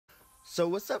So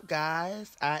what's up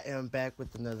guys, I am back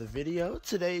with another video.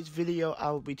 Today's video I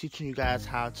will be teaching you guys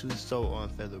how to sew on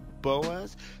feather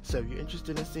boas. So if you're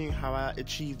interested in seeing how I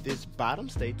achieve this bottom,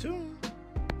 stay tuned.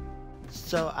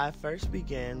 So I first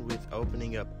began with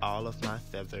opening up all of my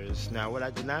feathers. Now what I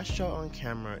did not show on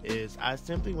camera is I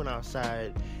simply went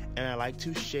outside and I like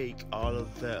to shake all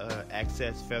of the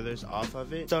excess feathers off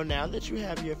of it. So now that you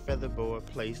have your feather boa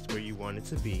placed where you want it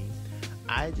to be,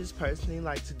 I just personally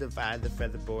like to divide the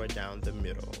feather boa down the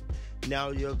middle. Now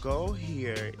your goal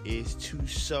here is to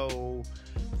sew,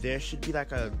 there should be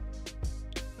like a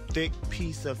thick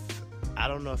piece of, I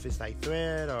don't know if it's like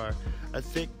thread or a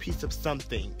thick piece of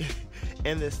something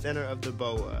in the center of the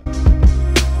boa.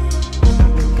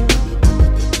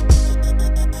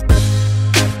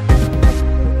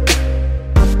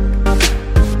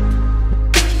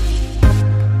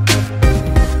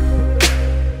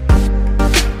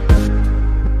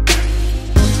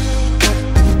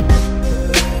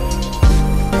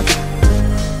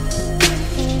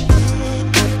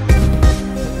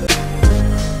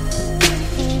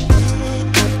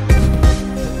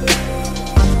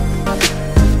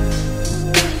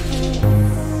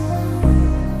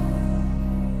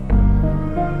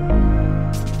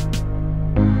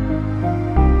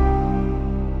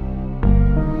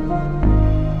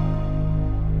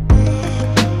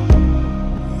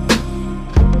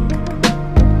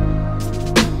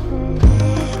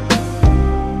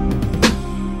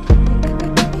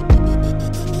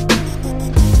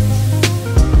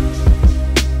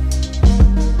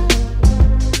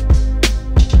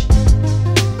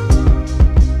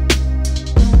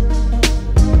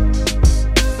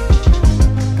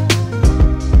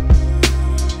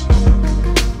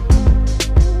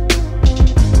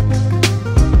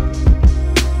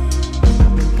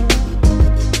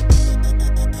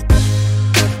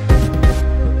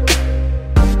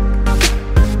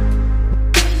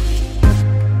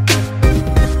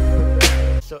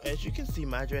 As you can see,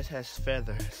 my dress has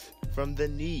feathers from the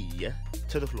knee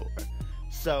to the floor.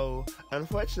 So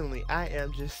unfortunately, I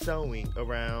am just sewing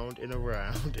around and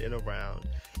around and around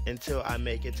until I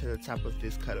make it to the top of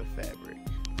this cut of fabric.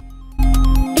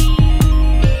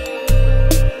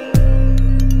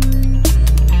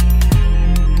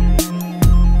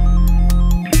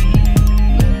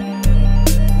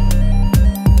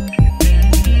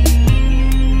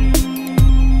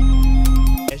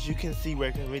 See,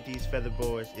 working with these feather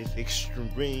boas is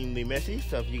extremely messy,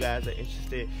 so if you guys are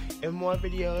interested in more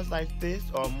videos like this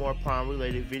or more prom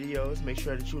related videos, make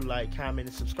sure that you like, comment,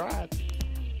 and subscribe.